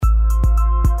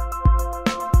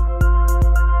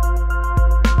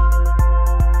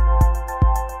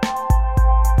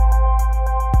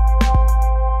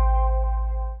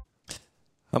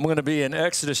I'm going to be in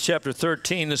Exodus chapter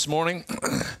 13 this morning.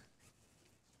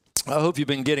 I hope you've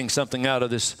been getting something out of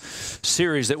this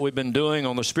series that we've been doing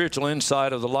on the spiritual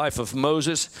insight of the life of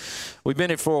Moses. We've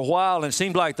been in it for a while, and it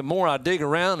seems like the more I dig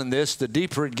around in this, the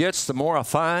deeper it gets, the more I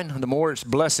find, the more it's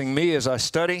blessing me as I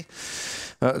study.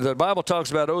 The Bible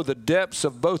talks about, the depths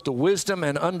of both the wisdom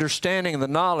and understanding and the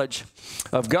knowledge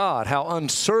of God, how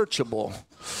unsearchable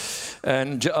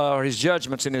and are his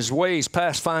judgments and his ways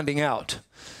past finding out.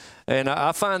 And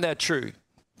I find that true.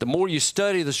 The more you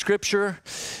study the Scripture,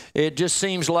 it just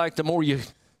seems like the more you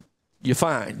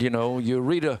find. You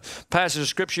read a passage of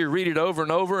Scripture, you read it over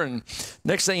and over, and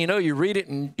next thing you know, you read it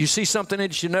and you see something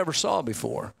that you never saw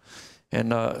before.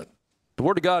 And the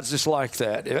Word of God's just like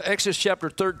that. Exodus chapter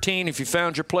 13, if you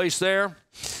found your place there,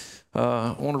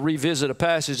 I want to revisit a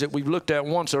passage that we've looked at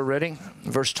once already.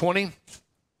 Verse 20,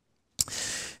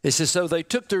 it says, "So they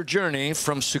took their journey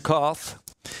from Succoth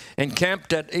and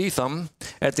camped at Etham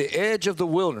at the edge of the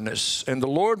wilderness. And the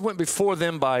Lord went before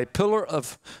them by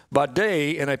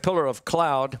day in a pillar of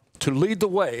cloud to lead the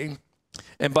way,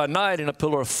 and by night in a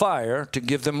pillar of fire to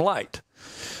give them light,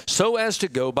 so as to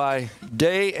go by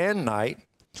day and night.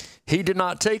 He did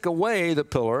not take away the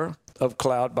pillar of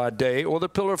cloud by day or the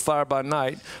pillar of fire by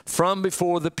night from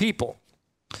before the people."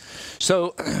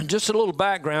 So just a little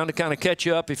background to kind of catch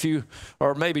you up if you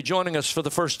are maybe joining us for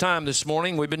the first time this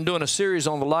morning. We've been doing a series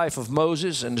on the life of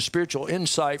Moses and the spiritual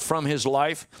insight from his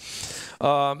life.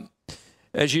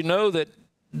 As you know, that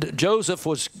Joseph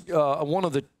was one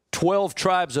of the 12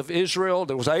 tribes of Israel.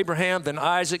 There was Abraham, then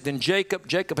Isaac, then Jacob.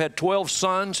 Jacob had 12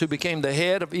 sons who became the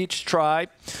head of each tribe.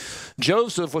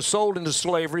 Joseph was sold into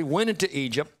slavery, went into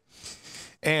Egypt.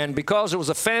 And because there was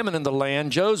a famine in the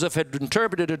land, Joseph had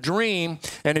interpreted a dream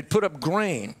and had put up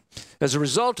grain. As a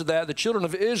result of that, the children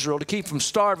of Israel, to keep from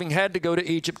starving, had to go to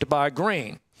Egypt to buy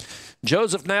grain.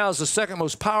 Joseph now is the second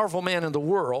most powerful man in the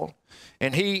world,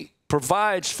 and he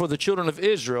provides for the children of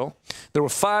Israel. There were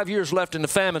 5 years left in the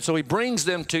famine, so he brings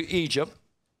them to Egypt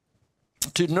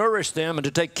to nourish them and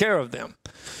to take care of them.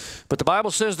 But the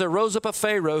Bible says there rose up a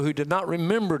Pharaoh who did not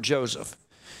remember Joseph.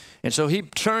 And so he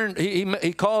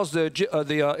caused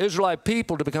the Israelite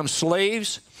people to become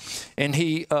slaves, and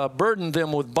he burdened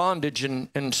them with bondage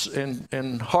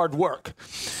and hard work.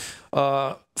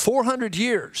 400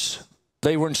 years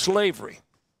they were in slavery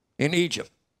in Egypt.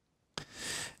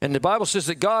 And the Bible says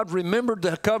that God remembered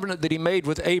the covenant that he made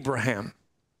with Abraham.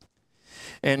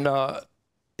 And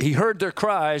he heard their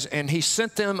cries, and he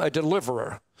sent them a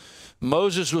deliverer.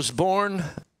 Moses was born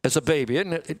as a baby.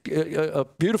 Isn't it a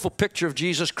beautiful picture of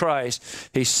Jesus Christ?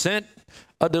 He sent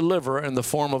a deliverer in the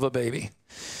form of a baby.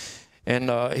 And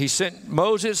he sent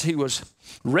Moses. He was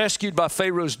rescued by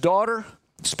Pharaoh's daughter,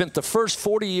 spent the first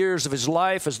 40 years of his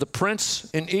life as the prince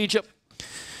in Egypt.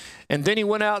 And then he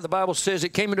went out, the Bible says, it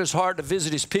came into his heart to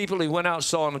visit his people. He went out and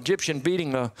saw an Egyptian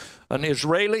beating an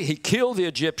Israeli. He killed the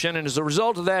Egyptian, and as a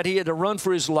result of that, he had to run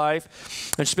for his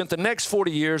life and spent the next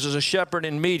 40 years as a shepherd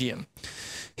in Midian.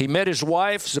 He met his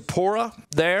wife, Zipporah,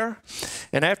 there,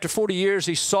 and after 40 years,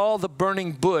 he saw the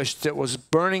burning bush that was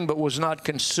burning but was not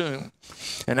consumed.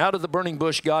 And out of the burning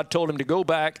bush, God told him to go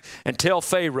back and tell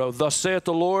Pharaoh, "Thus saith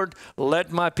the Lord,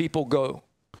 let my people go."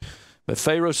 But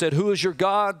Pharaoh said, "Who is your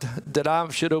God that I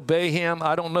should obey him?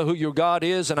 I don't know who your God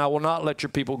is, and I will not let your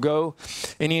people go."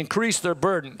 And he increased their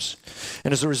burdens.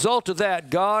 And as a result of that,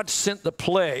 God sent the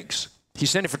plagues. He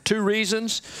sent it for two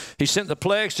reasons. He sent the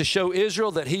plagues to show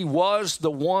Israel that he was the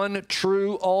one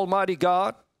true almighty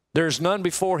God. There is none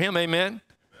before him, amen?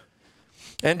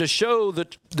 And to show the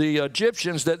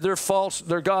Egyptians that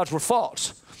their gods were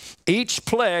false. Each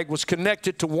plague was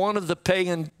connected to one of the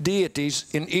pagan deities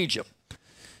in Egypt.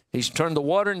 He's turned the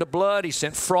water into blood. He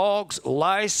sent frogs,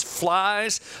 lice,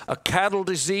 flies, a cattle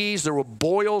disease. There were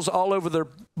boils all over their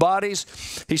bodies.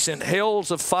 He sent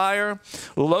hails of fire,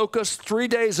 locusts, 3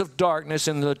 days of darkness.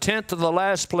 And the 10th and the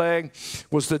last plague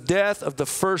was the death of the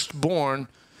firstborn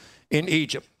in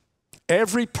Egypt.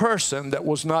 Every person that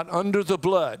was not under the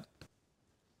blood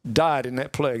died in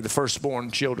that plague. The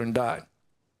firstborn children died.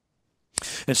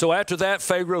 And so after that,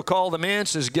 Pharaoh called them in,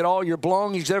 says, "Get all your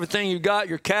belongings, everything you got,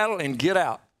 your cattle, and get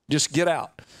out. Just get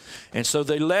out." And so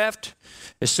they left.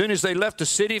 As soon as they left the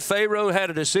city, Pharaoh had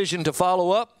a decision to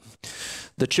follow up.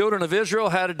 The children of Israel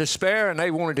had a despair, and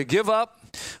they wanted to give up.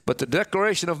 But the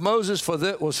declaration of Moses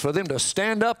was for them to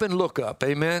stand up and look up.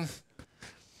 Amen.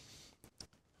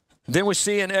 Then we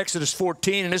see in Exodus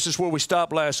 14, and this is where we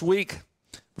stopped last week,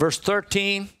 verse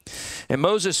 13, "And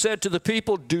Moses said to the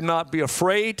people, 'Do not be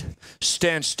afraid.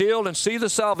 Stand still and see the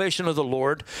salvation of the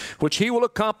Lord, which he will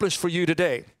accomplish for you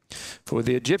today. For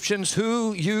the Egyptians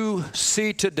who you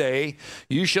see today,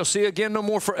 you shall see again no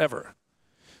more forever.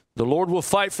 The Lord will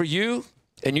fight for you,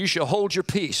 and you shall hold your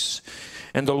peace.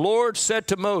 And the Lord said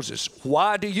to Moses,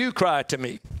 why do you cry to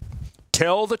me?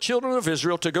 Tell the children of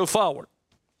Israel to go forward,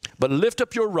 but lift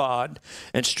up your rod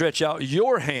and stretch out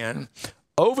your hand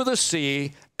over the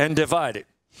sea and divide it.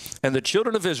 And the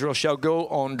children of Israel shall go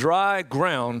on dry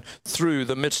ground through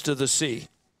the midst of the sea.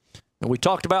 And we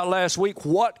talked about last week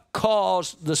what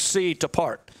caused the sea to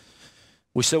part.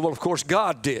 We said, well, of course,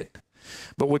 God did.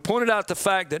 But we pointed out the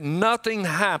fact that nothing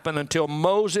happened until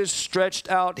Moses stretched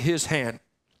out his hand.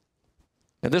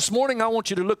 And this morning, I want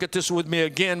you to look at this with me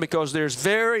again, because there's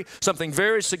something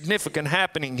very significant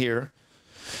happening here.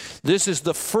 This is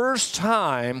the first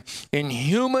time in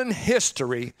human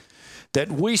history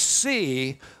that we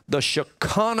see the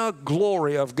Shekinah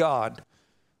glory of God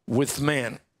with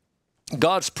man.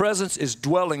 God's presence is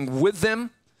dwelling with them.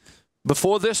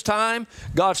 Before this time,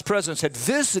 God's presence had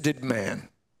visited man.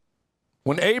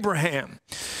 When Abraham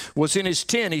was in his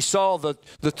tent, he saw the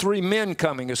three men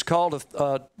coming. It's called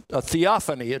a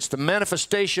theophany. It's the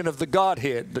manifestation of the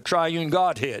Godhead, the triune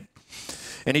Godhead.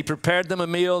 And he prepared them a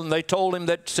meal, and they told him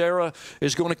that Sarah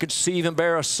is going to conceive and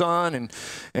bear a son.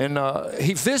 And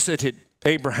he visited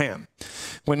Abraham.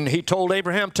 When he told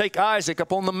Abraham, take Isaac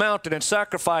up on the mountain and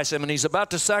sacrifice him, and he's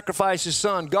about to sacrifice his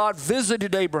son, God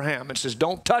visited Abraham and says,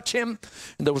 don't touch him.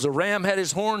 And there was a ram had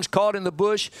his horns caught in the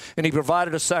bush, and he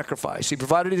provided a sacrifice. He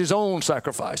provided his own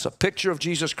sacrifice, a picture of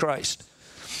Jesus Christ.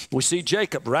 We see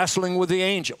Jacob wrestling with the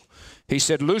angel. He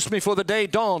said, loose me for the day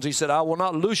dawns. He said, I will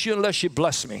not loose you unless you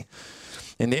bless me.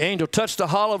 And the angel touched the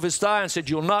hollow of his thigh and said,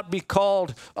 you'll not be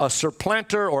called a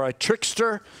supplanter or a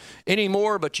trickster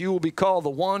anymore, but you will be called the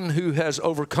one who has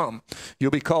overcome. You'll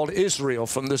be called Israel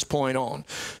from this point on.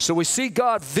 So we see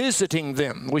God visiting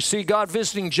them. We see God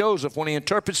visiting Joseph when he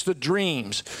interprets the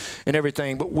dreams and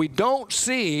everything. But we don't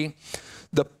see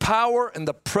the power and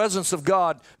the presence of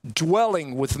God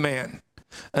dwelling with man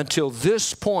until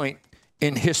this point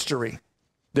in history.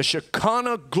 The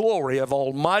Shekinah glory of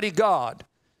Almighty God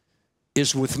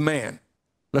is with man.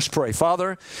 Let's pray.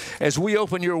 Father, as we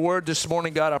open your word this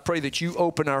morning, God, I pray that you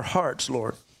open our hearts,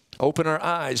 Lord. Open our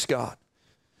eyes, God.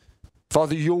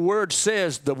 Father, your word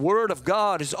says the word of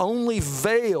God is only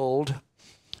veiled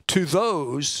to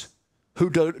those who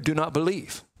do not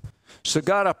believe. So,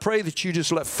 God, I pray that you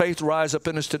just let faith rise up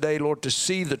in us today, Lord, to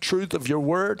see the truth of your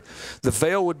word. The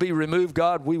veil would be removed,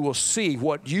 God. We will see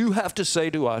what you have to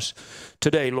say to us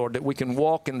today, Lord, that we can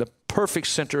walk in the perfect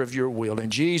center of your will.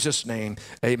 In Jesus' name,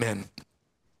 amen.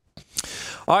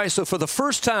 All right, so for the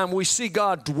first time, we see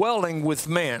God dwelling with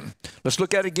man. Let's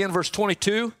look at it again, verse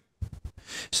 22.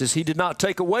 It says, he did not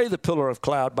take away the pillar of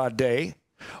cloud by day,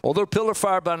 or the pillar of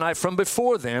fire by night from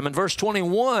before them. In verse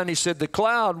 21, he said the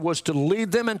cloud was to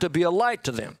lead them and to be a light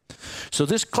to them. So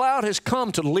this cloud has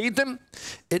come to lead them.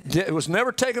 It was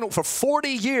never taken. For 40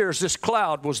 years, this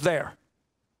cloud was there.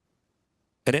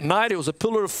 And at night, it was a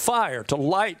pillar of fire to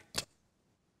light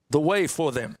the way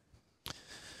for them.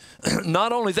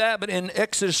 Not only that, but in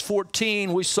Exodus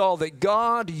 14, we saw that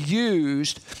God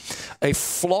used a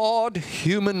flawed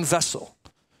human vessel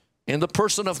in the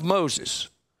person of Moses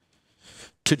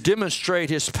to demonstrate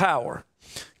his power.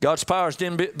 God's power is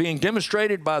being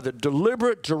demonstrated by the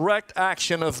deliberate, direct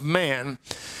action of man.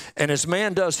 And as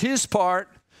man does his part,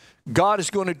 God is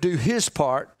going to do his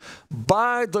part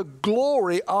by the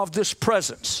glory of this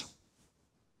presence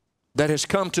that has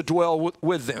come to dwell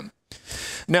with them.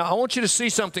 Now, I want you to see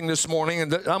something this morning,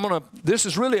 and this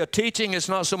is really a teaching. It's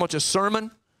not so much a sermon.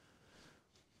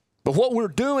 But what we're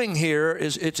doing here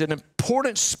is it's an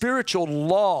important spiritual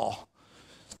law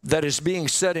that is being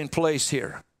set in place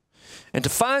here. And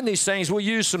to find these things, we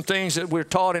use some things that we're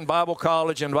taught in Bible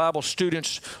college and Bible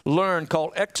students learn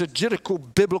called exegetical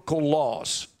biblical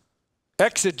laws.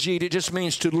 Exegete, it just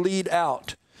means to lead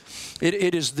out.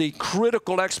 It is the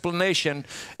critical explanation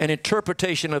and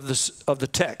interpretation of the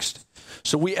text.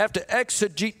 So we have to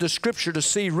exegete the scripture to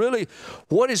see really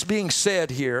what is being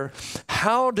said here.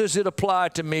 How does it apply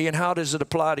to me and how does it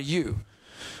apply to you?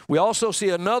 We also see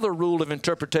another rule of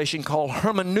interpretation called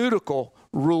hermeneutical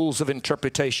rules of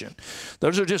interpretation.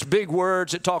 Those are just big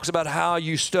words. It talks about how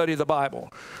you study the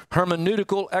Bible.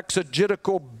 Hermeneutical,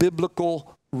 exegetical,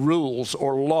 biblical rules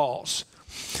or laws.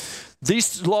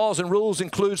 These laws and rules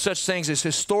include such things as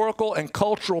historical and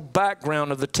cultural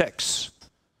background of the text.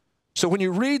 So when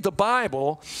you read the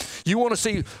Bible, you want to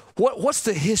see what's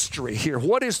the history here?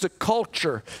 What is the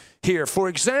culture here? For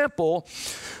example,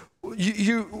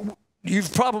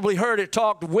 you've probably heard it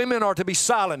talked, women are to be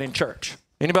silent in church.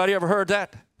 Anybody ever heard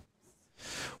that?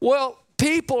 Well,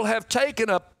 people have taken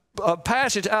a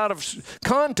passage out of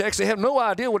context. They have no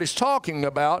idea what it's talking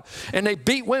about, and they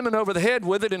beat women over the head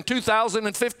with it in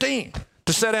 2015.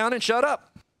 to sit down and shut up.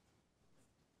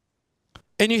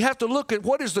 And you have to look at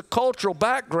what is the cultural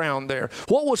background there.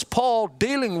 What was Paul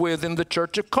dealing with in the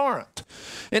church of Corinth?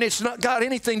 And it's not got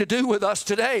anything to do with us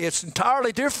today. It's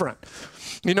entirely different.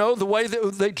 You know, the way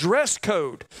that they dress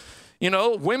code. You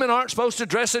know, women aren't supposed to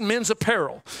dress in men's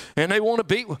apparel. And they want to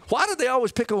be, why do they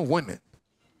always pick on women?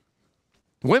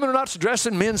 Women are not to dress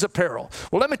in men's apparel.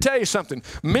 Well, let me tell you something.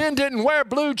 Men didn't wear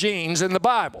blue jeans in the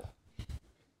Bible.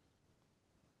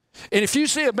 And if you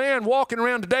see a man walking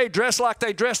around today dressed like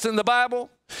they dressed in the Bible,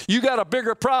 you got a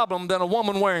bigger problem than a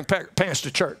woman wearing pants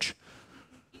to church.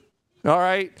 All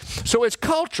right? So it's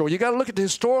cultural. You got to look at the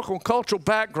historical and cultural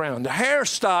background, the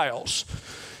hairstyles.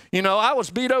 You know, I was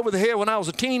beat over the head when I was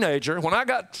a teenager. When I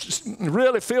got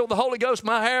really filled with the Holy Ghost,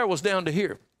 my hair was down to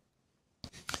here.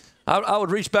 I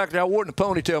would reach back there. I wore it in a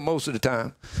ponytail most of the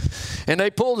time. And they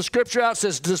pulled the scripture out. It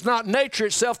says, does not nature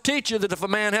itself teach you that if a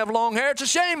man have long hair, it's a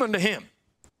shame unto him?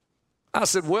 I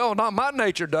said, well, not my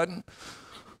nature doesn't.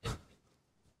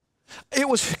 It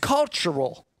was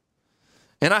cultural.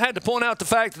 And I had to point out the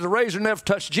fact that the razor never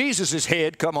touched Jesus'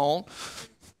 head. Come on.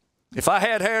 If I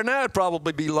had hair now, it'd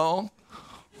probably be long.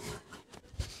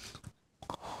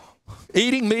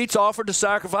 Eating meats offered to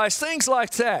sacrifice, things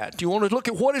like that. You want to look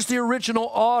at what is the original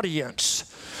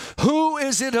audience? Who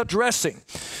is it addressing?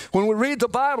 When we read the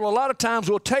Bible, a lot of times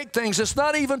we'll take things that's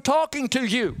not even talking to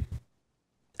you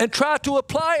and try to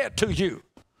apply it to you.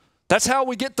 That's how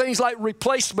we get things like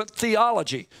replacement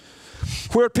theology,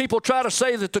 where people try to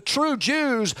say that the true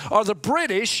Jews are the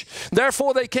British,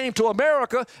 therefore they came to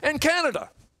America and Canada,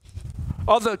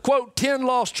 or the, quote, 10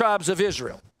 lost tribes of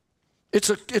Israel. It's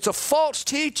a false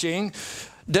teaching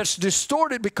that's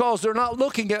distorted because they're not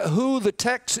looking at who the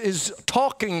text is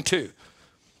talking to.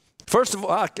 First of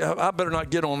all, I better not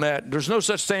get on that. There's no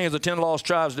such thing as the 10 lost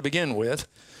tribes to begin with.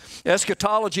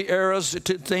 Eschatology eras,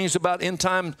 things about end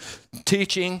time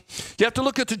teaching. You have to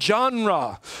look at the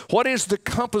genre. What is the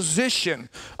composition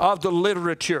of the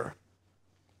literature?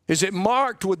 Is it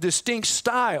marked with distinct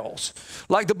styles?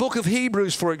 Like the book of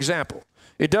Hebrews, for example.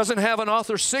 It doesn't have an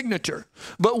author's signature,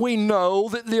 but we know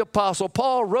that the Apostle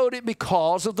Paul wrote it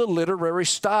because of the literary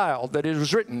style that it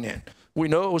was written in. We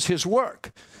know it was his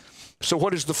work. So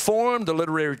what is the form, the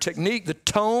literary technique, the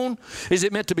tone? Is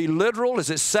it meant to be literal?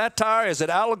 Is it satire? Is it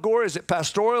allegory? Is it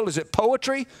pastoral? Is it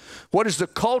poetry? What is the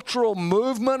cultural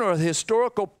movement or the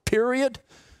historical period?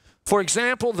 For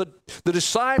example, the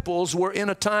disciples were in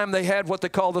a time they had what they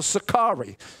call the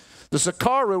Sicarii. The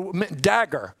Sicarii meant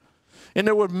dagger. And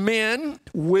there were men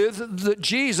with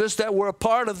Jesus that were a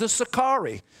part of the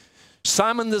Sicarii.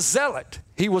 Simon the Zealot,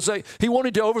 he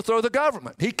wanted to overthrow the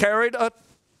government. He carried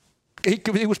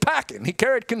he was packing. He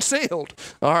carried concealed.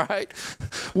 All right.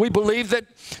 We believe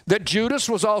that Judas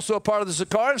was also a part of the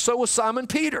Sicarii, and so was Simon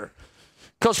Peter.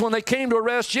 Because when they came to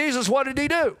arrest Jesus, what did he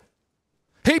do?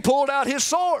 He pulled out his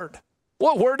sword.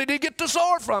 Well, where did he get the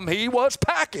sword from? He was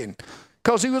packing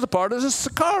because he was a part of the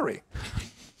Sicarii.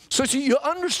 So you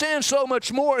understand so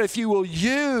much more if you will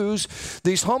use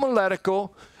these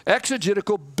homiletical,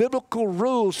 exegetical, biblical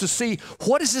rules to see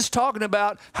what is this talking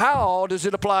about? How does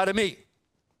it apply to me?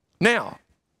 Now,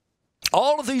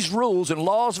 all of these rules and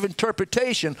laws of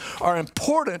interpretation are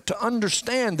important to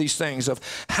understand these things of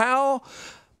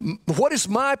what is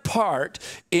my part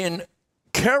in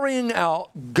carrying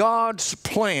out God's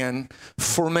plan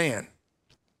for man.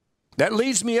 That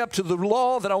leads me up to the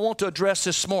law that I want to address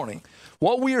this morning.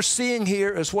 What we are seeing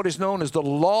here is what is known as the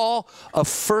law of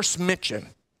first mention.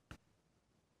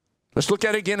 Let's look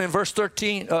at it again in verse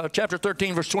 13, chapter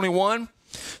 13, verse 21.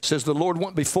 It says, the Lord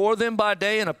went before them by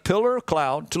day in a pillar of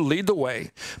cloud to lead the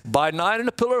way, by night in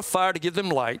a pillar of fire to give them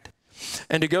light,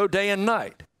 and to go day and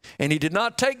night. And he did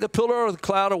not take the pillar of the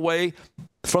cloud away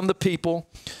from the people,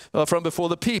 from before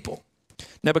the people.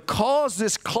 Now, because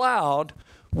this cloud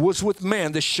was with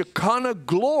man, the Shekinah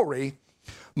glory,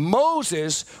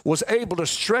 Moses was able to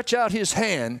stretch out his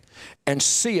hand and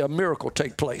see a miracle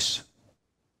take place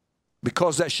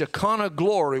because that Shekinah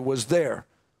glory was there.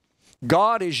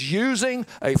 God is using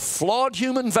a flawed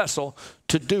human vessel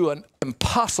to do an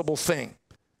impossible thing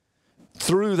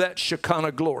through that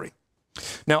Shekinah glory.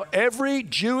 Now, every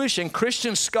Jewish and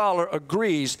Christian scholar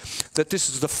agrees that this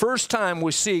is the first time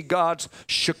we see God's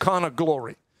Shekinah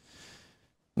glory.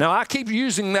 Now, I keep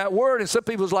using that word, and some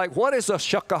people's like, what is a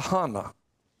Shekinah?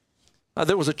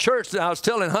 There was a church, I was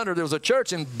telling Hunter, there was a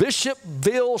church in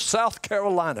Bishopville, South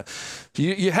Carolina.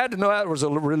 You had to know that was a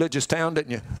religious town,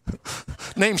 didn't you?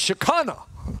 Named Shekinah.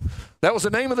 That was the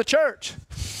name of the church.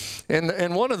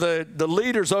 And one of the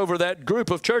leaders over that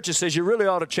group of churches says you really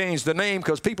ought to change the name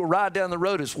because people ride down the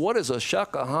road as, what is a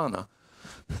Shekinah?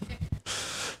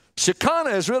 Shekinah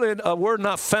is really a word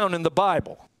not found in the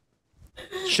Bible.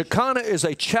 Shekinah is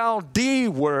a Chaldee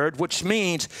word, which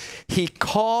means he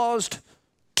caused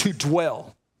to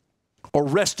dwell or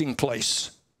resting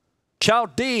place.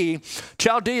 Chaldee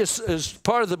is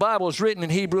part of the Bible is written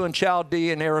in Hebrew and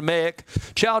Chaldee and Aramaic.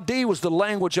 Chaldee was the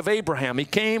language of Abraham. He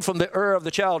came from the Ur of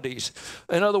the Chaldees.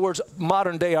 In other words,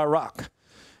 modern day Iraq.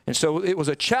 And so it was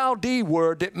a Chaldee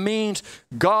word that means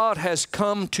God has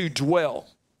come to dwell.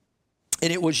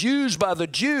 And it was used by the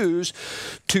Jews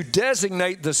to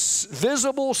designate the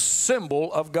visible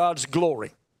symbol of God's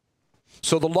glory.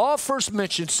 So the law first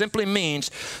mentioned simply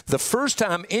means the first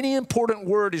time any important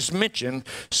word is mentioned,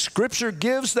 Scripture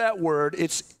gives that word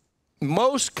its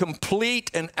most complete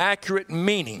and accurate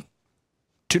meaning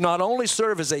to not only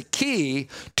serve as a key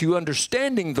to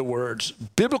understanding the word's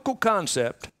biblical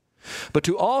concept, but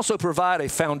to also provide a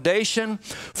foundation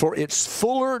for its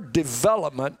fuller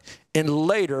development in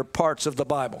later parts of the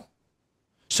Bible.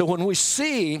 So when we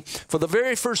see for the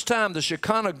very first time the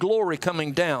Shekinah glory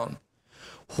coming down,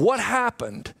 what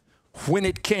happened when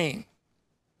it came?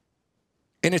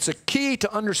 And it's a key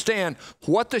to understand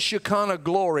what the Shekinah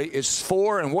glory is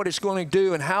for and what it's going to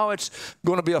do and how it's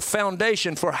going to be a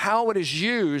foundation for how it is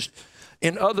used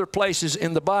in other places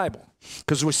in the Bible.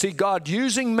 Because we see God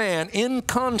using man in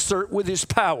concert with his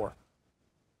power.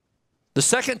 The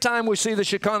second time we see the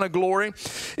Shekinah glory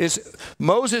is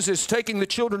Moses is taking the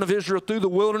children of Israel through the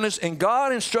wilderness, and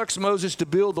God instructs Moses to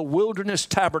build the wilderness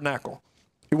tabernacle.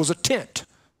 It was a tent.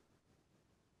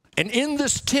 And in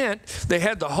this tent, they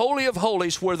had the Holy of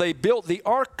Holies where they built the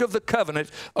Ark of the Covenant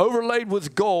overlaid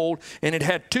with gold, and it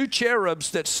had two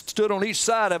cherubs that stood on each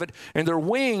side of it, and their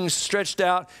wings stretched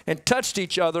out and touched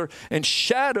each other and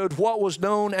shadowed what was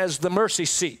known as the mercy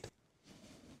seat.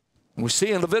 We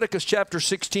see in Leviticus chapter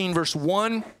 16, verse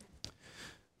 1,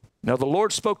 now the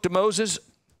Lord spoke to Moses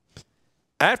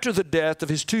after the death of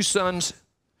his two sons.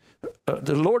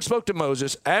 The Lord spoke to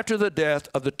Moses after the death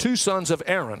of the two sons of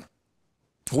Aaron,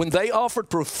 when they offered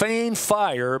profane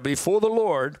fire before the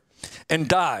Lord and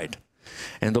died.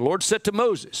 And the Lord said to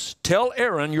Moses, tell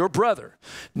Aaron, your brother,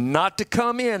 not to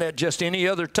come in at just any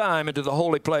other time into the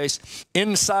holy place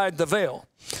inside the veil,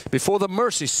 before the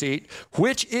mercy seat,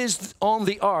 which is on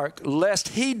the ark, lest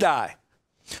he die.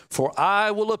 For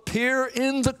I will appear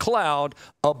in the cloud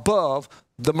above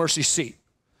the mercy seat.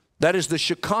 That is the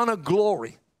Shekinah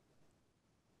glory.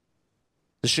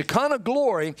 The Shekinah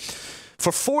glory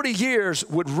for 40 years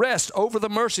would rest over the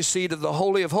mercy seat of the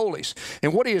Holy of Holies.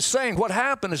 And what he is saying, what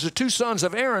happened is the two sons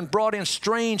of Aaron brought in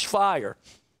strange fire.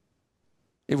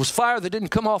 It was fire that didn't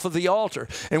come off of the altar.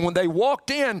 And when they walked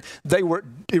in, they were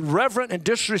irreverent and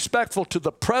disrespectful to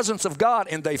the presence of God,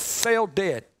 and they fell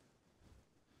dead.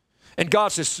 And God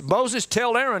says, Moses,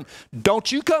 tell Aaron,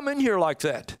 don't you come in here like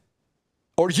that,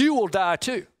 or you will die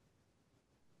too.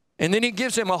 And then he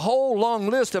gives him a whole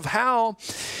long list of how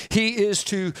he is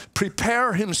to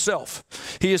prepare himself.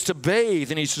 He is to bathe,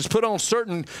 and he's to put on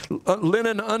certain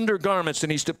linen undergarments,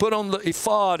 and he's to put on the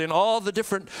ephod and all the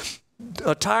different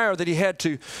attire that he had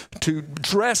to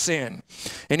dress in.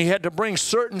 And he had to bring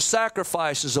certain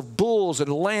sacrifices of bulls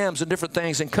and lambs and different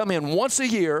things and come in once a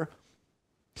year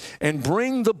and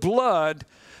bring the blood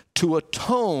to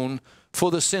atone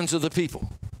for the sins of the people.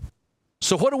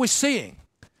 So what are we seeing?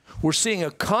 We're seeing a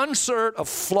concert of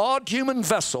flawed human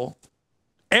vessel,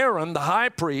 Aaron, the high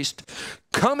priest,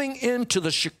 coming into the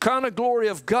Shekinah glory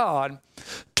of God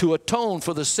to atone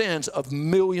for the sins of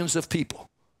millions of people.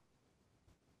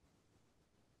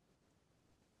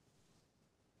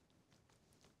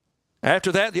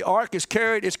 After that, the ark is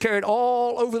carried. It's carried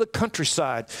all over the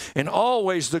countryside, and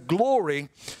always the glory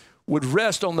would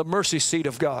rest on the mercy seat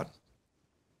of God.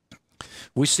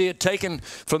 We see it taken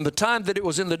from the time that it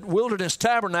was in the wilderness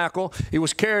tabernacle. It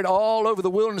was carried all over the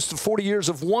wilderness for 40 years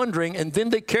of wandering, and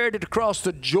then they carried it across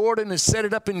the Jordan and set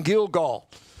it up in Gilgal.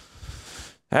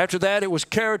 After that, it was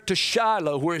carried to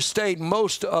Shiloh, where it stayed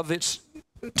most of its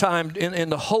time in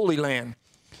the Holy Land.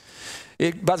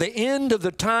 By the end of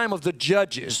the time of the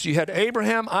judges, you had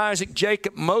Abraham, Isaac,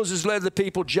 Jacob, Moses led the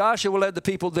people, Joshua led the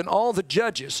people, then all the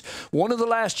judges. One of the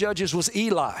last judges was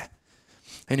Eli.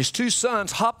 And his two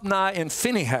sons, Hophni and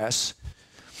Phinehas,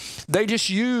 they just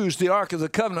used the Ark of the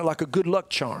Covenant like a good luck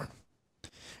charm.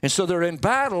 And so they're in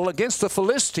battle against the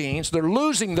Philistines. They're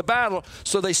losing the battle,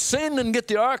 so they send and get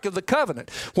the Ark of the Covenant.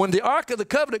 When the Ark of the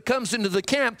Covenant comes into the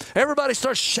camp, everybody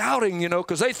starts shouting,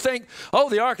 because they think, oh,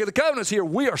 the Ark of the Covenant's here.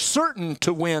 We are certain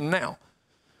to win now.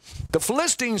 The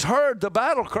Philistines heard the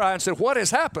battle cry and said, what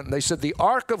has happened? They said, the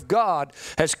Ark of God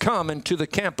has come into the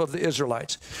camp of the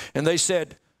Israelites. And they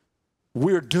said,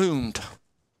 we're doomed.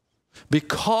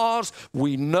 because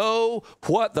we know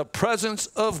what the presence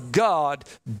of God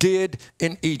did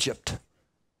in Egypt.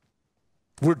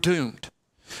 We're doomed.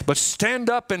 But stand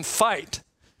up and fight.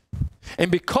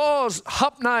 And because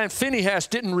Hophni and Phinehas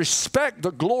didn't respect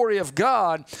the glory of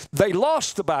God, they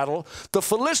lost the battle. The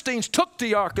Philistines took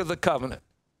the Ark of the Covenant,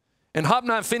 and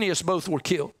Hophni and Phinehas both were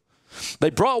killed. They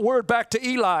brought word back to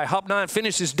Eli, Hophni and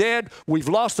Phinehas is dead, we've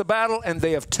lost the battle, and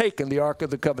they have taken the Ark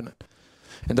of the Covenant.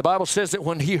 And the Bible says that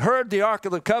when he heard the Ark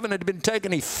of the Covenant had been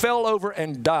taken, he fell over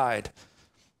and died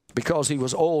because he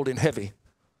was old and heavy.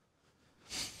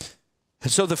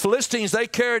 And so the Philistines, they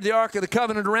carried the Ark of the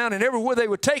Covenant around, and everywhere they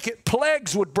would take it,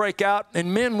 plagues would break out,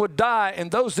 and men would die, and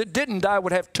those that didn't die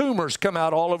would have tumors come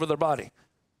out all over their body.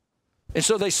 And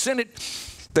so they sent it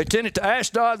to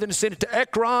Ashdod, then they sent it to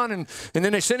Ekron, and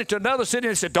then they sent it to another city,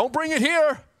 and they said, don't bring it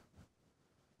here.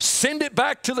 Send it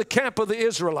back to the camp of the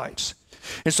Israelites.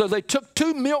 And so they took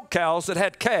 2 milk cows that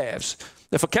had calves.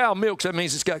 If a cow milks, that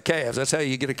means it's got calves. That's how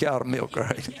you get a cow to milk,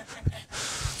 right?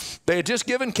 They had just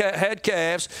had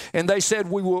calves, and they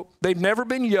said, they've never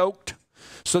been yoked.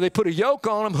 So they put a yoke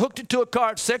on them, hooked it to a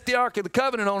cart, set the Ark of the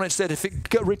Covenant on it, and said, if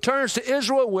it returns to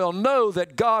Israel, we'll know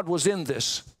that God was in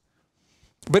this.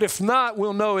 But if not,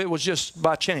 we'll know it was just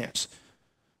by chance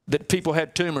that people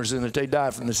had tumors and that they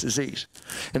died from this disease.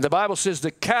 And the Bible says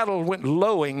the cattle went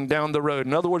lowing down the road.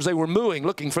 In other words, they were mooing,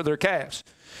 looking for their calves,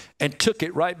 and took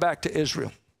it right back to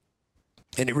Israel.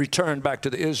 And it returned back to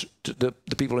the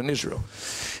people in Israel.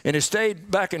 And it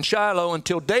stayed back in Shiloh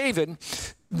until David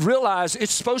realized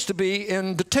it's supposed to be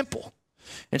in the temple.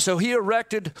 And so he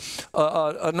erected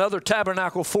another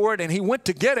tabernacle for it, and he went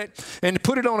to get it and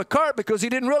put it on a cart because he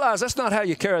didn't realize that's not how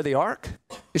you carry the ark.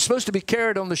 It's supposed to be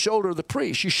carried on the shoulder of the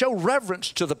priest. You show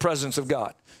reverence to the presence of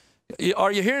God.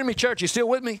 Are you hearing me, church? You still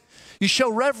with me? You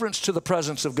show reverence to the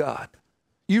presence of God.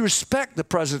 You respect the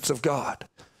presence of God.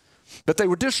 But they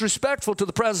were disrespectful to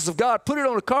the presence of God, put it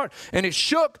on a cart, and it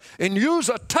shook, and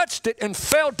Uzzah touched it and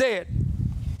fell dead.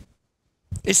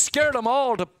 It scared them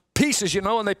all to pieces,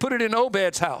 and they put it in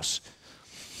Obed's house.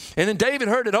 And then David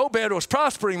heard that Obed was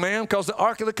prospering, man, because the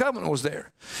Ark of the Covenant was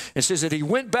there. It says that he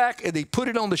went back and he put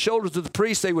it on the shoulders of the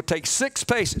priest. They would take 6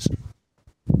 paces.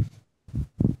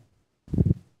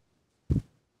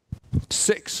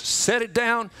 6, set it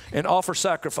down and offer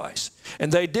sacrifice.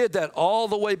 And they did that all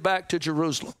the way back to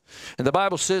Jerusalem. And the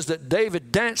Bible says that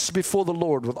David danced before the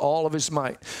Lord with all of his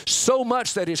might, so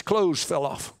much that his clothes fell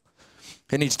off.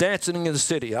 And he's dancing in the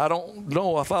city. I don't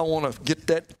know if I want to get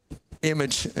that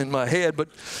image in my head, but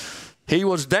he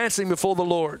was dancing before the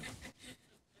Lord.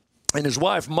 And his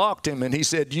wife mocked him, and he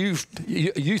said, you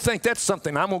think that's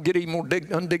something? I'm going to get even more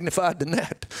undignified than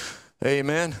that.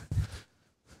 Amen.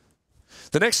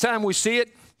 The next time we see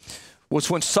it was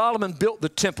when Solomon built the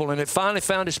temple, and it finally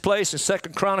found its place in 2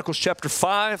 Chronicles chapter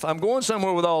 5. I'm going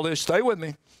somewhere with all this. Stay with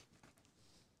me.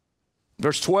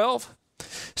 Verse 12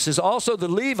 says, also the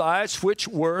Levites, which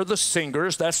were the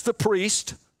singers, that's the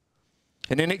priest,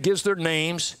 and then it gives their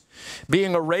names,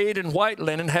 being arrayed in white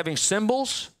linen, having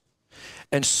cymbals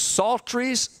and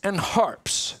psalteries and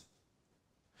harps,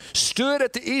 stood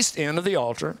at the east end of the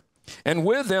altar, and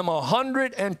with them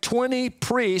 120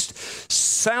 priests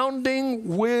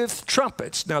sounding with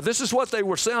trumpets. Now, this is what they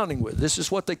were sounding with. This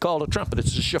is what they call a trumpet.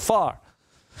 It's a shofar.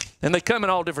 And they come in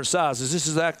all different sizes. This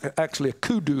is actually a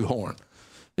kudu horn.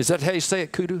 Is that how you say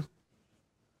it, kudu?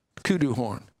 Kudu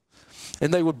horn.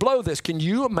 And they would blow this. Can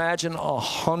you imagine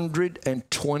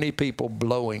 120 people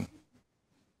blowing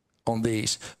on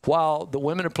these while the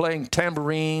women are playing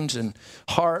tambourines and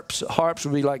harps? Harps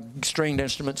would be like stringed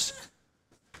instruments.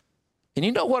 And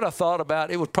you know what I thought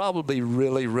about? It would probably be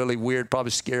really, really weird,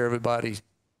 probably scare everybody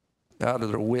out of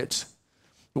their wits.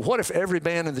 But what if every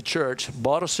man in the church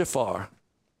bought a shofar,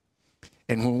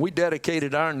 and when we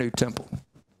dedicated our new temple,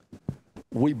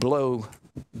 we blow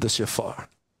the shofar,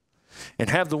 and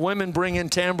have the women bring in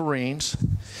tambourines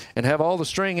and have all the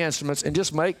string instruments and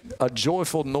just make a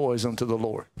joyful noise unto the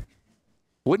Lord?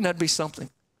 Wouldn't that be something?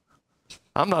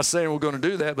 I'm not saying we're going to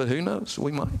do that, but who knows?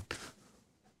 We might.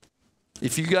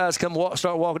 If you guys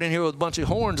start walking in here with a bunch of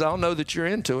horns, I'll know that you're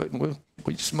into it, and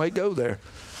we just may go there.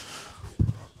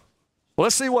 Well,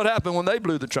 let's see what happened when they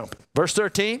blew the trumpet. Verse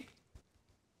 13.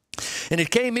 And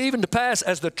it came even to pass,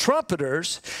 as the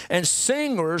trumpeters and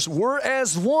singers were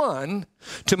as one,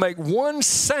 to make one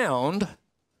sound,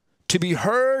 to be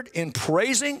heard in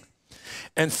praising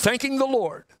and thanking the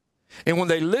Lord. And when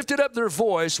they lifted up their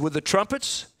voice with the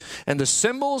trumpets and the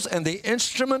cymbals and the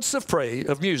instruments of praise,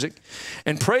 of music,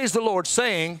 and praised the Lord,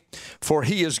 saying, for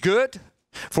he is good,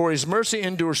 for his mercy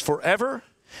endures forever.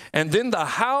 And then the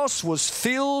house was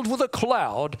filled with a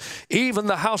cloud, even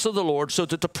the house of the Lord, so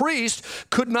that the priest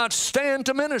could not stand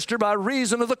to minister by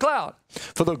reason of the cloud.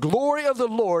 For the glory of the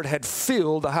Lord had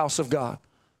filled the house of God.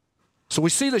 So we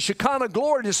see the Shekinah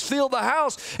glory just filled the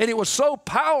house, and it was so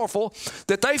powerful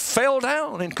that they fell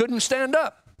down and couldn't stand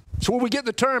up. So where we get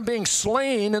the term being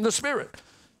slain in the Spirit.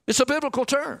 It's a biblical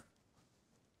term.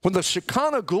 When the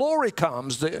Shekinah glory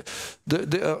comes, the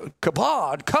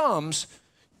kabod comes,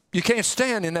 you can't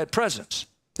stand in that presence.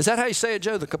 Is that how you say it,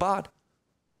 Joe, the kabod?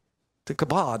 The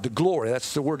kabod, the glory,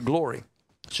 that's the word glory.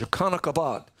 Shekinah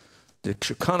kabod, the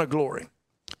Shekinah glory.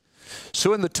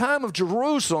 So in the time of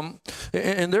Jerusalem,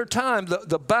 in their time,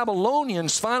 the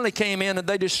Babylonians finally came in and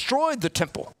they destroyed the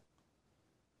temple.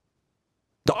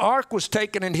 The ark was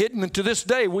taken and hidden, and to this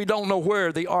day, we don't know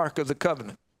where the Ark of the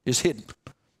Covenant is hidden.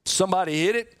 Somebody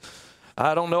hid it.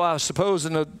 I don't know. I suppose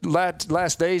in the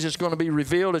last days it's going to be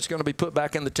revealed. It's going to be put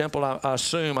back in the temple, I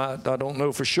assume. I don't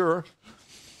know for sure.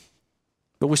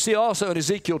 But we see also in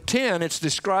Ezekiel 10, it's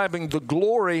describing the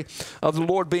glory of the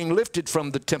Lord being lifted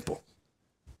from the temple.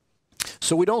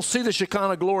 So we don't see the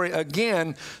Shekinah glory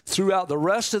again throughout the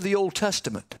rest of the Old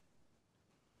Testament.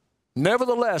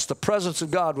 Nevertheless, the presence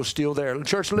of God was still there.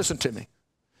 Church, listen to me.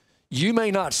 You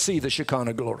may not see the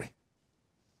Shekinah glory,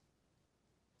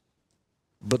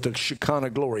 but the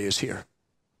Shekinah glory is here.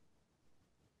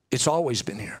 It's always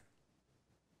been here.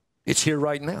 It's here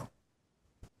right now.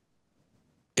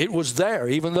 It was there,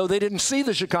 even though they didn't see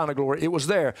the Shekinah glory. It was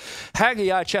there.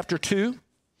 Haggai chapter 2.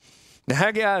 Now,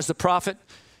 Haggai is the prophet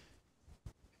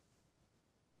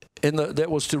that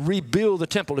was to rebuild the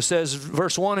temple. It says,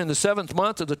 verse 1, in the 7th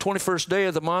month of the 21st day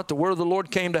of the month, the word of the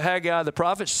Lord came to Haggai the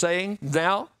prophet, saying,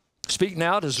 Speak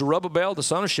now to Zerubbabel, the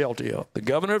son of Shealtiel, the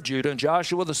governor of Judah, and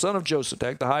Joshua, the son of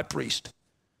Josadak, the high priest,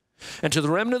 and to the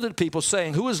remnant of the people,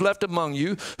 saying, Who is left among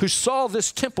you who saw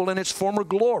this temple in its former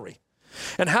glory?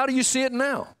 And how do you see it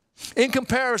now? In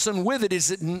comparison with it, is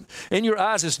it in your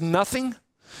eyes is nothing?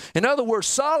 In other words,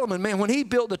 Solomon, man, when he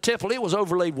built the temple, it was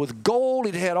overlaid with gold.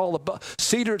 It had all the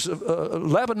cedars of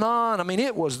Lebanon. I mean,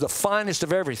 it was the finest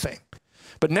of everything.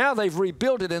 But now they've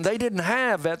rebuilt it, and they didn't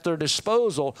have at their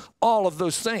disposal all of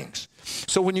those things.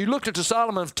 So when you looked at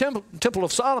the Temple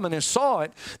of Solomon and saw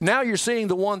it, now you're seeing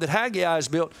the one that Haggai has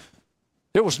built.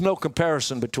 There was no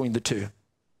comparison between the two.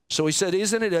 So he said,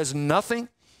 Isn't it as nothing?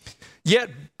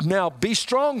 Yet now be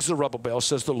strong, Zerubbabel,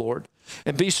 says the Lord,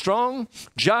 and be strong,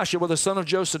 Joshua, the son of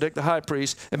Josadak, the high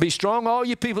priest, and be strong, all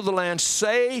you people of the land,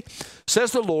 says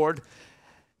the Lord,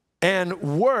 and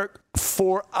work,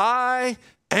 for I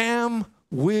am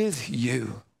with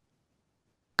you.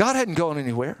 God hadn't gone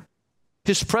anywhere.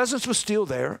 His presence was still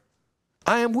there.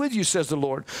 I am with you, says the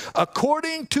Lord,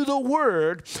 according to the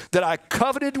word that I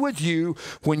covenanted with you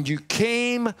when you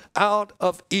came out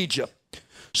of Egypt.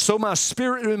 So my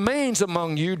spirit remains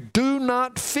among you. Do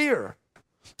not fear.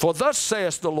 For thus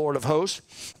saith the Lord of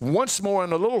hosts, once more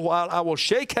in a little while I will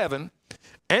shake heaven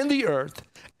and the earth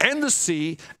and the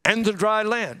sea and the dry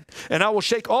land. And I will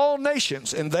shake all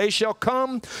nations, and they shall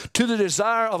come to the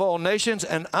desire of all nations,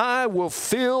 and I will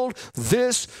fill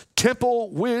this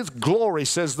temple with glory,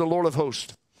 says the Lord of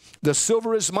hosts. The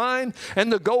silver is mine,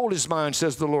 and the gold is mine,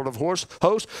 says the Lord of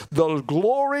hosts. The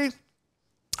glory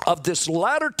of this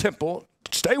latter temple,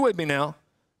 stay with me now,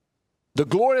 the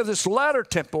glory of this latter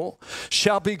temple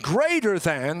shall be greater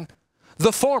than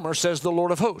the former, says the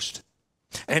Lord of hosts.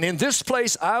 And in this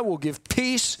place I will give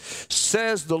peace,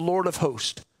 says the Lord of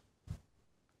hosts.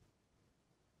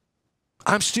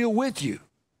 I'm still with you.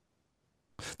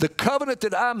 The covenant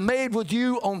that I made with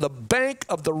you on the bank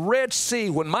of the Red Sea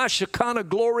when my Shekinah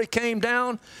glory came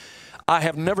down, I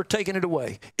have never taken it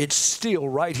away. It's still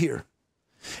right here.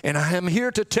 And I am here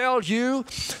to tell you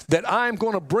that I'm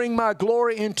going to bring my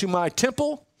glory into my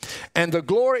temple, and the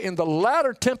glory in the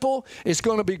latter temple is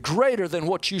going to be greater than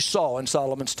what you saw in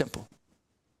Solomon's temple.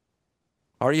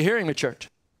 Are you hearing me, church?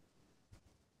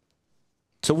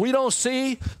 So we don't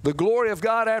see the glory of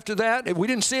God after that. We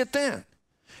didn't see it then.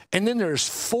 And then there's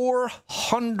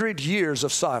 400 years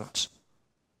of silence.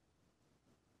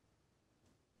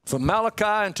 From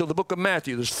Malachi until the book of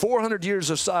Matthew, there's 400 years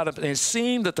of silence, and it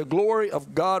seemed that the glory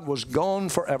of God was gone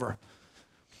forever.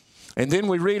 And then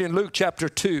we read in Luke chapter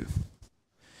 2,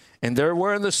 and there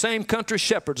were in the same country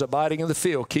shepherds abiding in the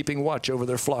field, keeping watch over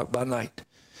their flock by night.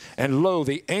 And lo,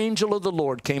 the angel of the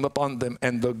Lord came upon them,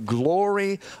 and the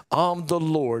glory of the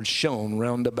Lord shone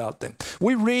round about them.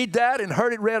 We read that and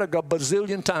heard it read a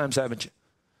bazillion times, haven't you?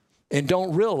 And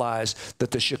don't realize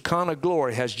that the Shekinah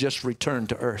glory has just returned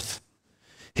to earth.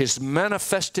 His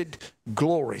manifested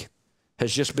glory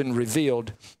has just been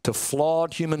revealed to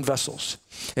flawed human vessels.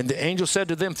 And the angel said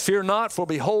to them, fear not, for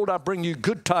behold, I bring you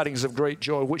good tidings of great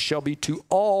joy, which shall be to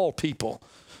all people.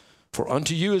 For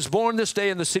unto you is born this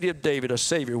day in the city of David a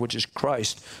Savior, which is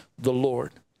Christ the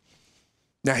Lord.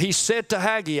 Now he said to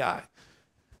Haggai,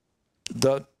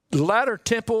 the latter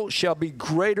temple shall be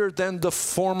greater than the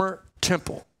former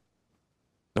temple.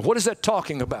 Now what is that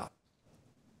talking about?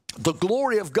 The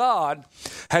glory of God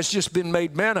has just been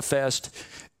made manifest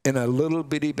in a little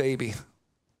bitty baby.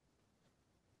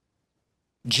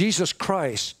 Jesus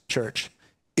Christ, church,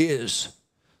 is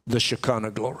the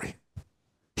Shekinah glory.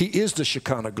 He is the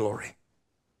Shekinah glory.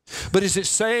 But is it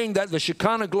saying that the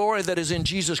Shekinah glory that is in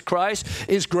Jesus Christ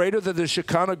is greater than the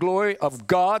Shekinah glory of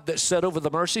God that sat over the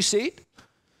mercy seat?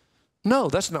 No,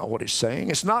 that's not what it's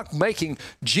saying. It's not making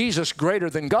Jesus greater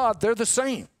than God. They're the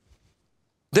same.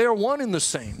 They are one in the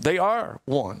same. They are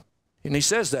one. And he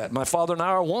says that, my Father and I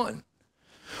are one.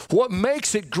 What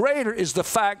makes it greater is the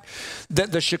fact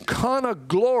that the Shekinah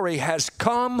glory has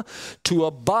come to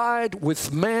abide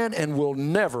with man and will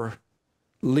never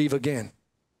leave again.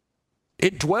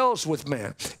 It dwells with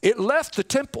man. It left the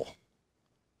temple.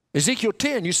 Ezekiel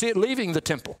 10, you see it leaving the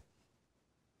temple.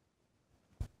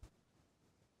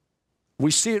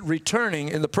 We see it returning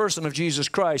in the person of Jesus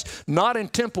Christ, not in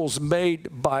temples made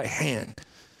by hand.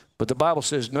 But the Bible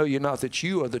says, know ye not that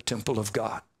you are the temple of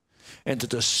God, and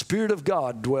that the Spirit of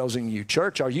God dwells in you.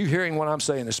 Church, are you hearing what I'm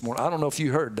saying this morning? I don't know if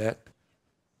you heard that.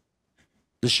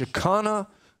 The Shekinah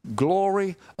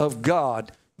glory of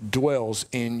God dwells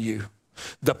in you.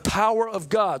 The power of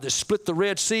God that split the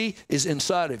Red Sea is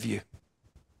inside of you.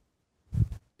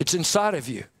 It's inside of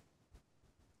you.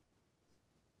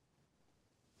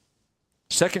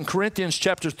 2 Corinthians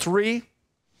chapter 3.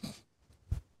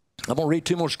 I'm going to read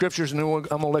two more scriptures and then I'm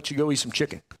going to let you go eat some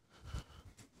chicken.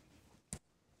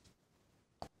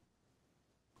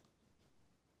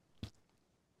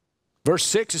 Verse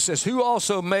 6, it says, who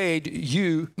also made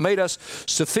us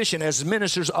sufficient as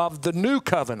ministers of the new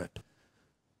covenant,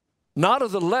 not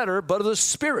of the letter, but of the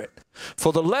Spirit.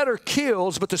 For the letter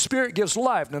kills, but the Spirit gives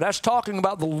life. Now that's talking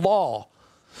about the law,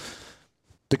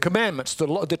 the commandments,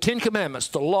 the 10 commandments,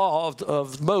 the law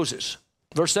of Moses.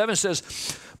 Verse 7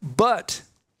 says, but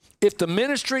if the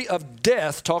ministry of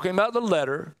death, talking about the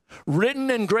letter,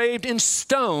 written, engraved in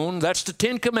stone, that's the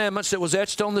 10 commandments that was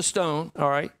etched on the stone,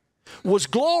 all right, was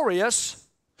glorious,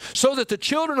 so that the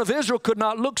children of Israel could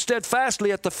not look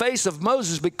steadfastly at the face of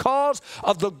Moses because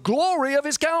of the glory of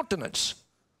his countenance,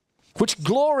 which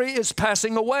glory is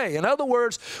passing away. In other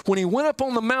words, when he went up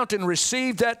on the mountain and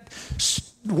received that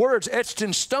words etched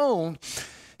in stone,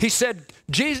 he said,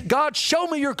 God, show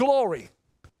me your glory.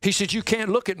 He said, you can't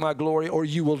look at my glory or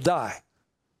you will die.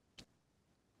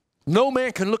 No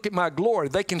man can look at my glory.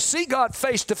 They can see God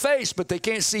face to face, but they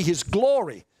can't see his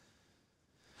glory.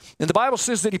 And the Bible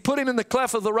says that he put him in the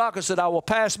cleft of the rock and said, I will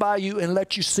pass by you and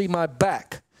let you see my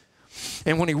back.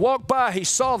 And when he walked by, he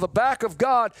saw the back of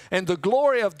God, and the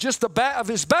glory of just the back of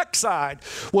his backside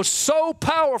was so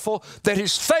powerful that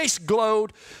his face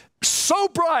glowed so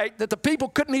bright that the people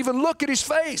couldn't even look at his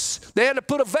face. They had to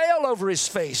put a veil over his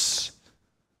face.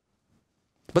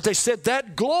 But they said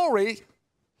that glory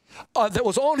that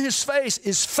was on his face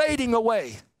is fading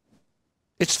away.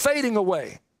 It's fading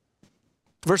away.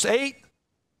 Verse 8,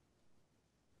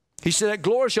 he said that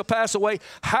glory shall pass away.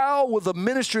 How will the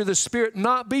ministry of the Spirit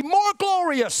not be more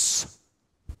glorious?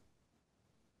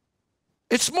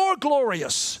 It's more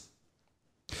glorious.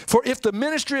 For if the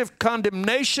ministry of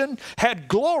condemnation had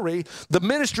glory, the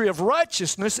ministry of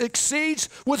righteousness exceeds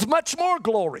with much more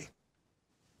glory.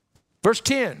 Verse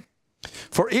 10,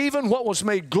 for even what was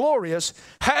made glorious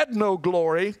had no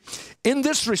glory in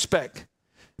this respect,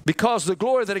 because the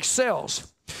glory that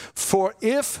excels. For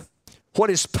if what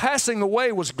is passing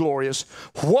away was glorious,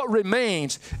 what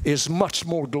remains is much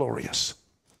more glorious.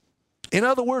 In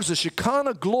other words, the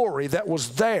Shekinah glory that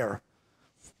was there,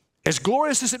 as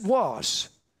glorious as it was,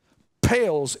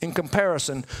 pales in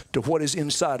comparison to what is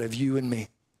inside of you and me.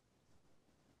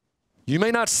 You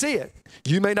may not see it.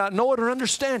 You may not know it or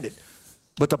understand it.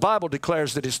 But the Bible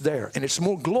declares that it's there. And it's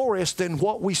more glorious than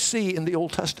what we see in the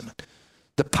Old Testament.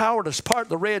 The power to part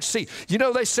the Red Sea. You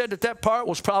know, they said that that part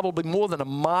was probably more than a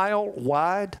mile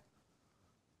wide.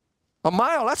 A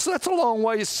mile, that's a long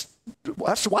ways.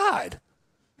 That's wide.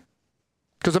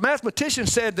 Because the mathematician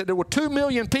said that there were 2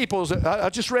 million people. I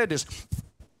just read this.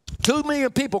 2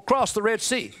 million people crossed the Red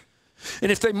Sea.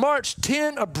 And if they marched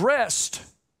 10 abreast,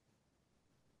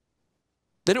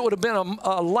 then it would have been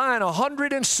a line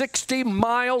 160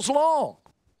 miles long.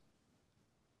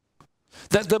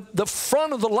 That the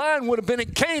front of the line would have been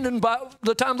at Canaan by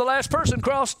the time the last person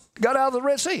got out of the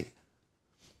Red Sea.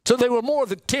 So they were more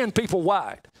than 10 people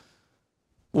wide,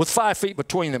 with 5 feet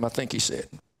between them, I think he said.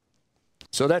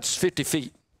 So that's 50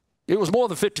 feet. It was more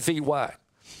than 50 feet wide.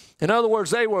 In other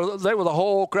words, they were the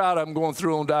whole crowd of them going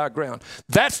through on dry ground.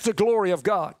 That's the glory of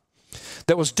God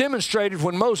that was demonstrated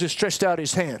when Moses stretched out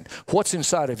his hand. What's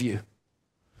inside of you?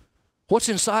 What's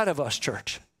inside of us,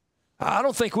 church? I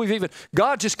don't think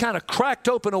God just kind of cracked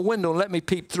open a window and let me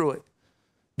peep through it.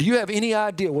 Do you have any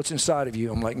idea what's inside of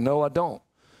you? I'm like, no, I don't.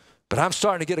 But I'm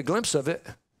starting to get a glimpse of it.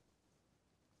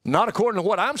 Not according to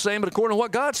what I'm saying, but according to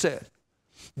what God said.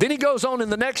 Then he goes on in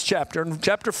the next chapter, in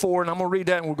chapter 4, and I'm going to read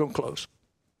that and we're going to close.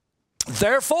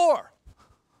 Therefore,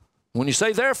 when you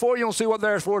say therefore, you don't see what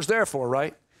therefore is there for,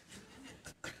 right?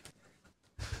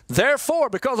 Therefore,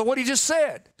 because of what he just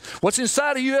said, what's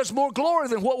inside of you has more glory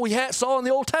than what we saw in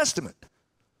the Old Testament.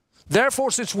 Therefore,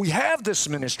 since we have this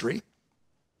ministry,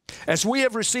 as we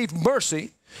have received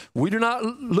mercy, we do not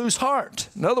lose heart.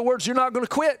 In other words, you're not going to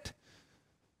quit.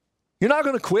 You're not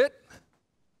going to quit.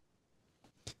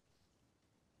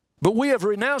 But we have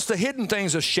renounced the hidden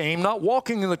things of shame, not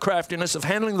walking in the craftiness of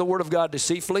handling the word of God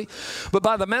deceitfully, but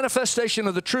by the manifestation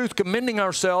of the truth, commending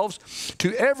ourselves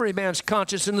to every man's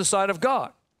conscience in the sight of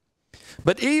God.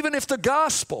 But even if the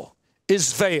gospel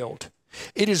is veiled,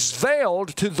 it is veiled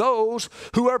to those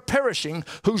who are perishing,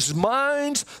 whose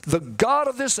minds the God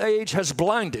of this age has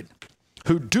blinded,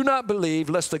 who do not believe,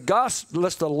 lest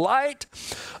the light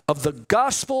of the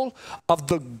gospel of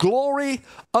the glory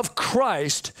of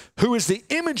Christ, who is the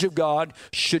image of God,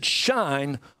 should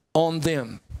shine on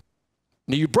them.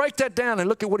 Now you break that down and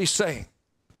look at what he's saying.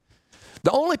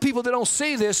 The only people that don't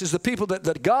see this is the people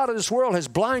that God of this world has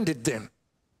blinded them.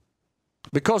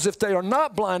 Because if they are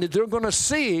not blinded, they're going to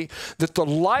see that the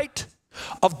light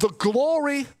of the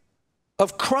glory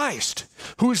of Christ,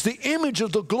 who is the image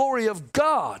of the glory of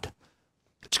God,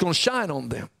 it's going to shine on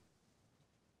them.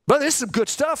 But this is some good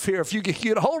stuff here if you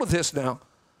get a hold of this now.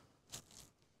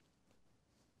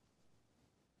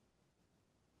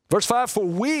 Verse 5, for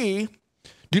we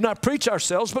do not preach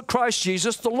ourselves, but Christ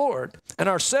Jesus the Lord, and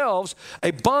ourselves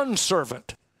a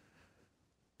bondservant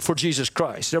for Jesus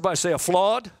Christ. Everybody say a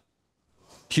flawed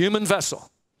human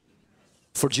vessel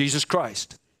for Jesus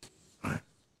Christ.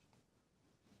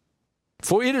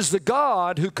 For it is the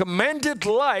God who commanded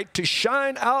light to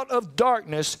shine out of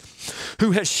darkness,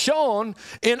 who has shone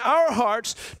in our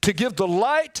hearts to give the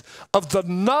light of the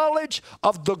knowledge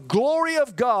of the glory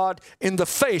of God in the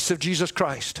face of Jesus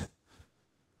Christ.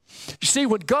 You see,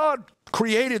 when God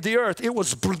created the earth, it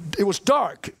was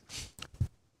dark.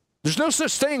 There's no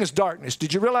such thing as darkness.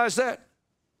 Did you realize that?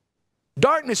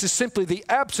 Darkness is simply the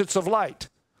absence of light.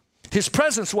 His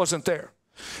presence wasn't there.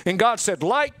 And God said,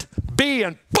 light be,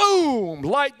 and boom,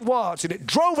 light was. And it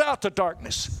drove out the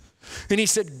darkness. And he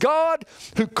said, God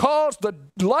who caused the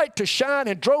light to shine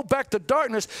and drove back the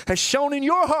darkness has shone in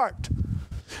your heart.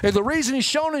 And the reason he's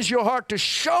shown is your heart to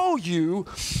show you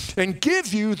and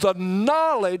give you the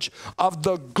knowledge of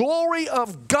the glory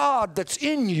of God that's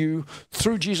in you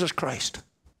through Jesus Christ.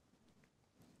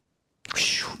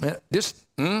 Whew,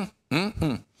 man,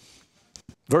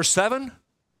 Verse 7.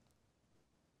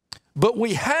 But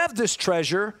we have this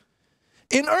treasure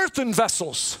in earthen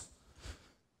vessels.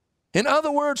 In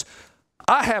other words,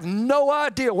 I have no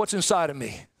idea what's inside of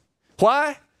me.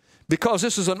 Why? Because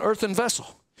this is an earthen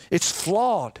vessel. It's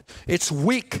flawed. It's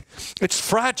weak. It's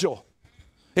fragile.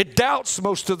 It doubts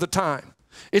most of the time.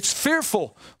 It's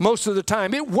fearful most of the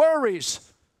time. It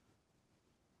worries.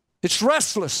 It's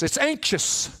restless. It's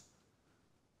anxious.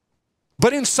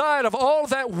 But inside of all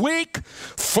that weak,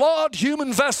 flawed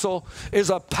human vessel is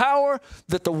a power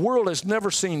that the world has never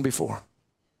seen before.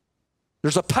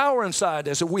 There's a power inside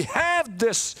this. And we have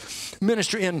this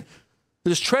ministry, and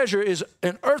this treasure is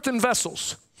in earthen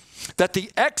vessels, that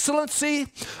the excellency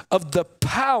of the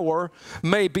power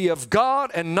may be of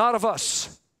God and not of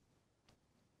us.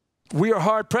 We are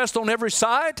hard pressed on every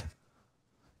side,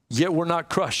 yet we're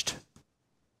not crushed.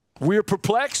 We are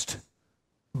perplexed,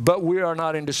 but we are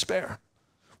not in despair.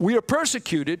 We are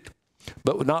persecuted,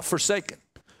 but not forsaken.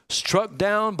 Struck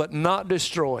down, but not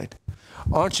destroyed.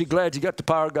 Aren't you glad you got the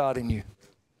power of God in you?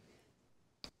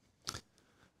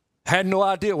 Had no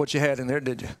idea what you had in there,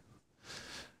 did you?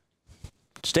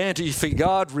 Stand to your feet.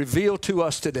 God, reveal to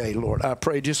us today, Lord. I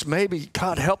pray just maybe,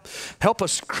 God, help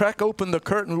us crack open the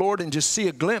curtain, Lord, and just see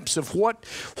a glimpse of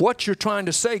what you're trying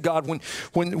to say, God.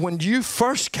 When you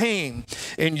first came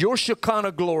in your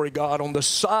Shekinah glory, God, on the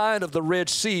side of the Red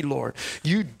Sea, Lord,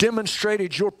 you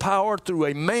demonstrated your power through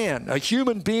a man, a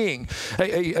human being,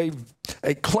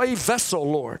 a clay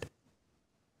vessel, Lord.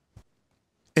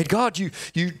 And God, you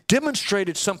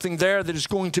demonstrated something there that is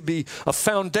going to be a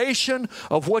foundation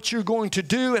of what you're going to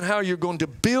do and how you're going to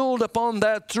build upon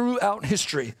that throughout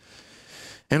history.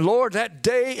 And Lord, that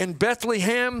day in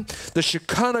Bethlehem, the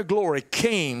Shekinah glory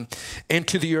came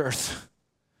into the earth.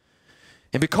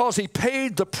 And because he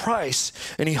paid the price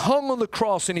and he hung on the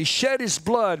cross and he shed his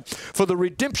blood for the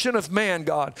redemption of man,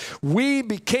 God, we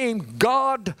became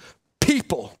God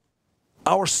people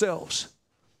ourselves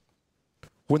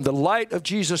when the light of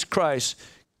Jesus Christ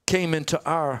came into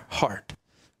our heart.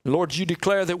 Lord, you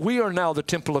declare that we are now the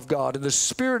temple of God and the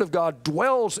Spirit of God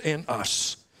dwells in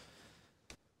us.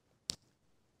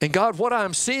 And God, what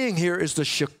I'm seeing here is the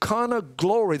Shekinah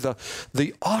glory,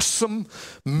 the awesome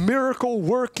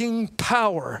miracle-working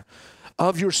power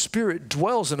of your Spirit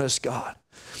dwells in us, God.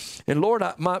 And Lord,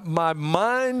 my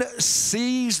mind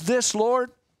sees this,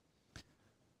 Lord,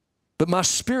 but my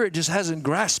spirit just hasn't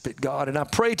grasped it, God. And I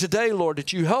pray today, Lord,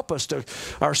 that you help us,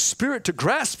 our spirit to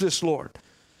grasp this, Lord.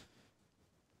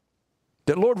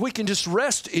 That, Lord, we can just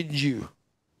rest in you.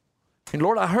 And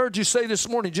Lord, I heard you say this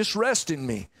morning, just rest in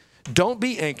me. Don't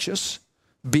be anxious,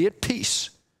 be at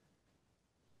peace.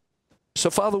 So,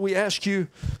 Father, we ask you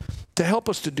to help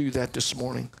us to do that this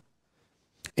morning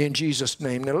in Jesus'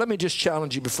 name. Now, let me just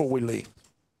challenge you before we leave.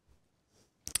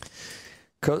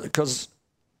 Because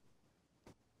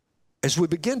as we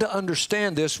begin to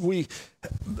understand this,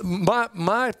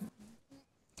 my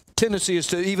tendency is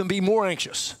to even be more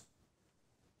anxious.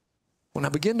 When I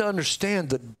begin to understand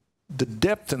the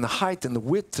depth and the height and the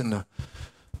width and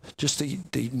just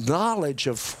the knowledge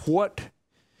of what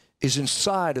is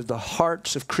inside of the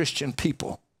hearts of Christian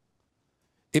people,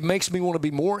 it makes me want to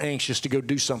be more anxious to go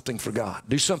do something for God,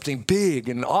 do something big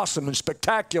and awesome and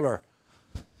spectacular.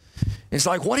 It's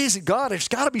like, what is it, God? There's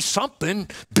got to be something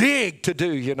big to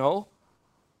do, you know.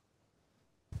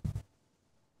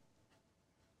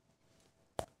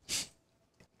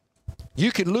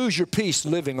 You can lose your peace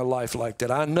living a life like that.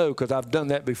 I know, because I've done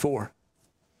that before.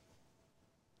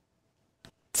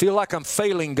 Feel like I'm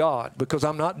failing God because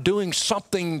I'm not doing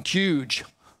something huge.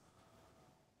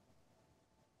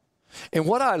 And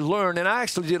what I learned, and I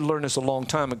actually did learn this a long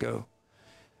time ago.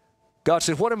 God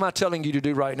said, what am I telling you to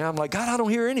do right now? I'm like, God, I don't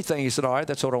hear anything. He said, all right,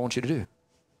 that's what I want you to do.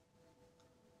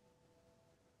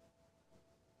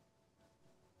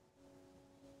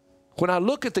 When I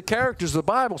look at the characters of the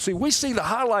Bible, see, we see the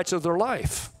highlights of their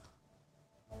life,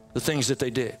 the things that they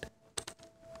did.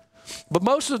 But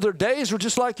most of their days were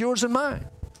just like yours and mine.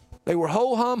 They were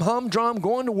ho-hum, humdrum,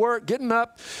 going to work, getting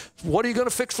up. What are you going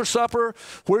to fix for supper?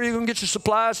 Where are you going to get your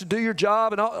supplies to do your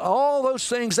job? And all those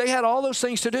things. They had all those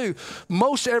things to do.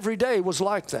 Most every day was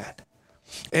like that.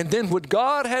 And then when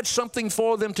God had something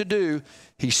for them to do,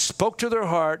 he spoke to their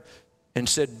heart and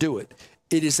said, do it.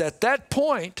 It is at that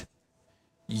point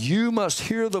you must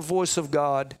hear the voice of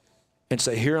God and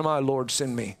say, here am I, Lord,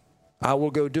 send me. I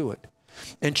will go do it.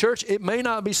 And church, it may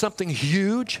not be something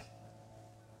huge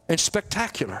and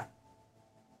spectacular.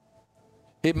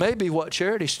 It may be what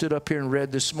Charity stood up here and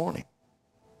read this morning.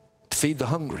 Feed the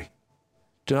hungry.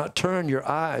 Do not turn your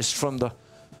eyes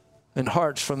and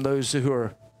hearts from those who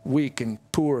are weak and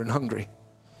poor and hungry.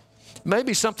 It may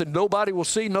be something nobody will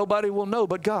see, nobody will know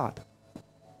but God.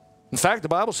 In fact, the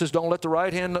Bible says don't let the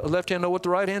left hand know what the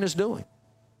right hand is doing.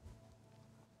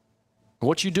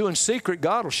 What you do in secret,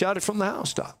 God will shout it from the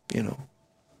housetop, you know.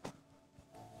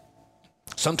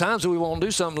 Sometimes we won't do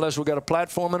something unless we've got a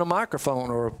platform and a microphone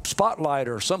or a spotlight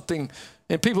or something,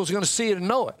 and people's going to see it and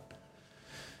know it.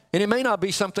 And it may not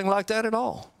be something like that at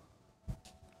all.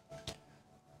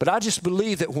 But I just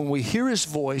believe that when we hear his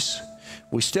voice,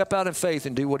 we step out in faith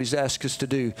and do what he's asked us to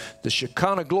do. The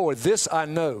Shekinah glory, this I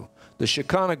know, the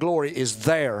Shekinah glory is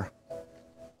there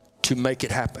to make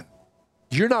it happen.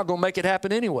 You're not going to make it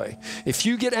happen anyway. If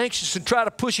you get anxious and try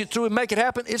to push it through and make it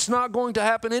happen, it's not going to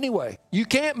happen anyway. You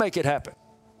can't make it happen.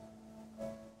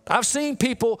 I've seen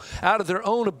people out of their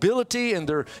own ability and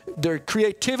their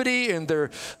creativity and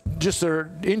their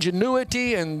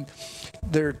ingenuity and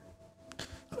their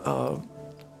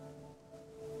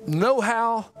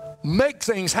know-how make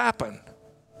things happen.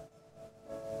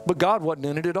 But God wasn't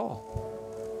in it at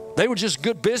all. They were just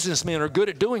good businessmen or good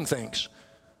at doing things.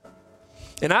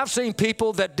 And I've seen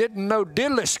people that didn't know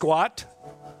diddly squat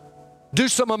do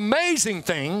some amazing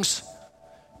things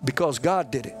because God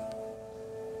did it.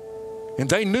 And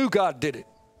they knew God did it.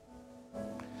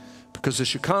 Because the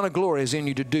Shekinah glory is in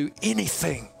you to do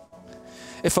anything.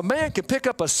 If a man can pick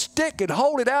up a stick and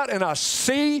hold it out and a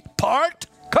sea part,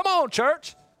 come on,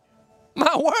 church.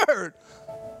 My word.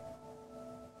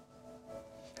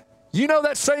 You know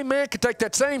that same man could take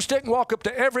that same stick and walk up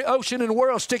to every ocean in the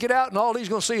world, stick it out, and all he's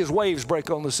going to see is waves break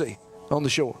on the sea, on the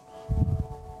shore.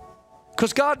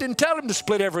 Because God didn't tell him to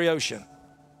split every ocean.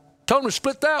 He told him to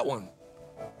split that one.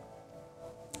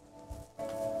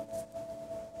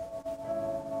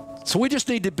 So we just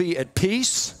need to be at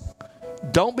peace.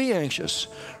 Don't be anxious.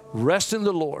 Rest in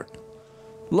the Lord.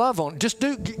 Love on. Just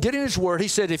get in His Word. He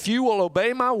said, if you will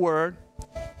obey my word,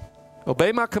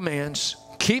 obey my commands,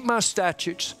 keep my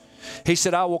statutes, He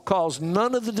said, I will cause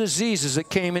none of the diseases that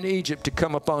came in Egypt to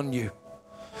come upon you.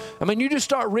 I mean, you just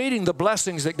start reading the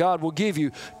blessings that God will give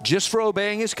you just for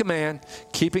obeying His command,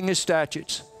 keeping His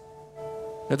statutes.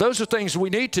 Now, those are things we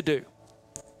need to do.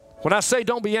 When I say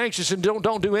don't be anxious and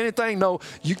don't do anything, no,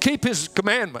 you keep His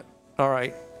commandment, all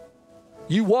right?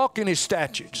 You walk in His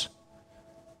statutes.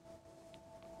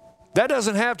 That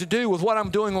doesn't have to do with what I'm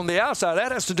doing on the outside.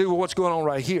 That has to do with what's going on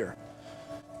right here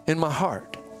in my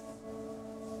heart.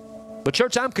 But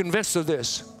church, I'm convinced of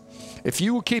this. If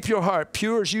you will keep your heart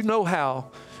pure as you know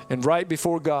how and right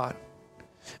before God,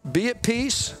 be at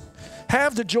peace,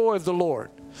 have the joy of the Lord.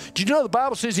 Do you know the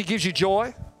Bible says He gives you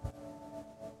joy?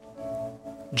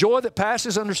 Joy that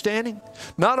passes understanding.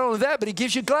 Not only that, but He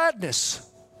gives you gladness.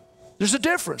 There's a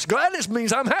difference. Gladness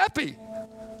means I'm happy.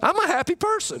 I'm a happy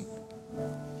person.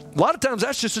 A lot of times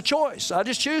that's just a choice. I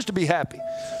just choose to be happy.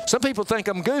 Some people think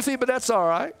I'm goofy, but that's all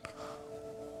right.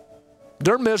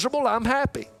 They're miserable. I'm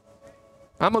happy.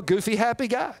 I'm a goofy, happy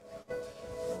guy.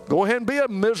 Go ahead and be a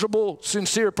miserable,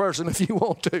 sincere person if you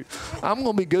want to. I'm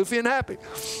going to be goofy and happy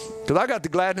because I got the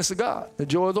gladness of God, the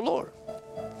joy of the Lord.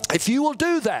 If you will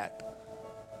do that,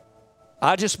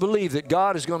 I just believe that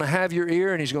God is going to have your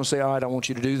ear and He's going to say, all right, I want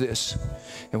you to do this.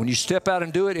 And when you step out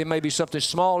and do it, it may be something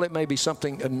small, it may be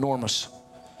something enormous.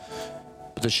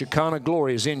 But the Shekinah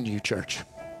glory is in you, church.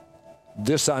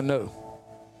 This I know.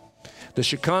 The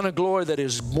Shekinah glory that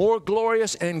is more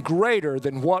glorious and greater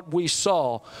than what we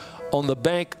saw on the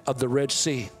bank of the Red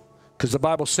Sea. Because the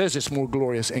Bible says it's more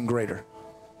glorious and greater.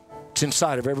 It's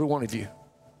inside of every one of you.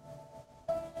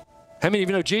 How many of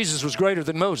you know Jesus was greater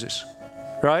than Moses?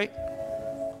 Right?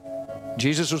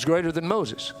 Jesus was greater than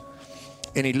Moses.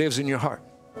 And He lives in your heart.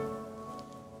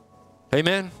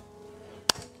 Amen?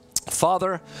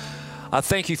 Father, I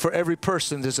thank You for every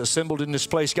person that's assembled in this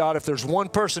place. God, if there's one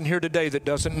person here today that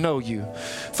doesn't know You,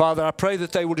 Father, I pray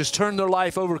that they will just turn their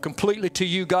life over completely to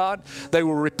You, God. They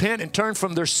will repent and turn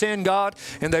from their sin, God,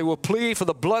 and they will plead for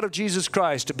the blood of Jesus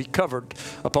Christ to be covered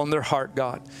upon their heart,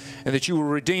 God, and that You will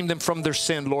redeem them from their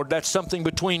sin, Lord. That's something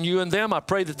between You and them. I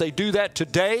pray that they do that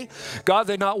today. God,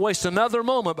 they not waste another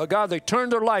moment, but God, they turn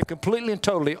their life completely and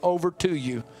totally over to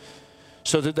You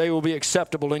so that they will be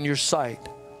acceptable in Your sight.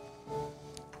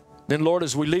 Then, Lord,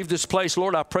 as we leave this place,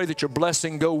 Lord, I pray that Your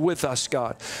blessing go with us,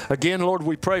 God. Again, Lord,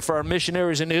 we pray for our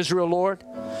missionaries in Israel, Lord.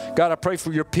 God, I pray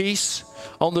for Your peace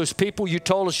on those people. You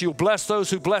told us You'll bless those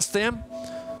who bless them.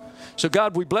 So,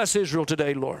 God, we bless Israel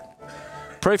today, Lord.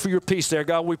 Pray for Your peace there,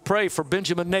 God. We pray for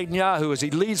Benjamin Netanyahu as he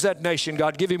leads that nation.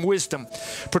 God, give him wisdom.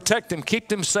 Protect them. Keep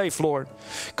them safe, Lord.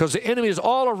 Because the enemy is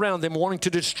all around them wanting to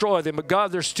destroy them. But,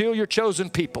 God, they're still Your chosen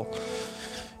people.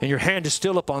 And Your hand is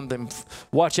still upon them.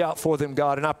 Watch out for them,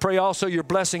 God. And I pray also Your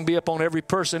blessing be upon every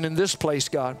person in this place,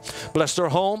 God. Bless their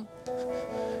home.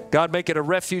 God, make it a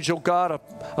refuge, oh God,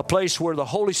 a place where the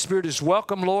Holy Spirit is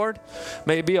welcome, Lord.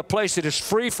 May it be a place that is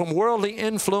free from worldly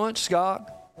influence,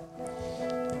 God.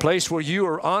 A place where You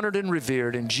are honored and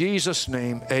revered. In Jesus'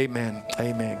 name, amen.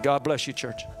 Amen. God bless you,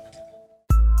 church.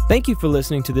 Thank you for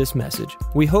listening to this message.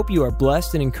 We hope you are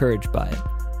blessed and encouraged by it.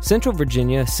 Central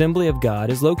Virginia Assembly of God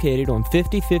is located on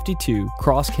 5052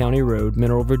 Cross County Road,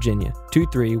 Mineral, Virginia,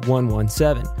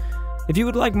 23117. If you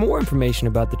would like more information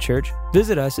about the church,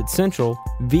 visit us at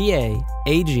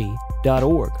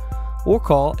centralvaag.org or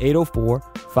call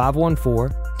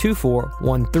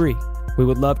 804-514-2413. We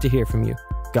would love to hear from you.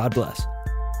 God bless.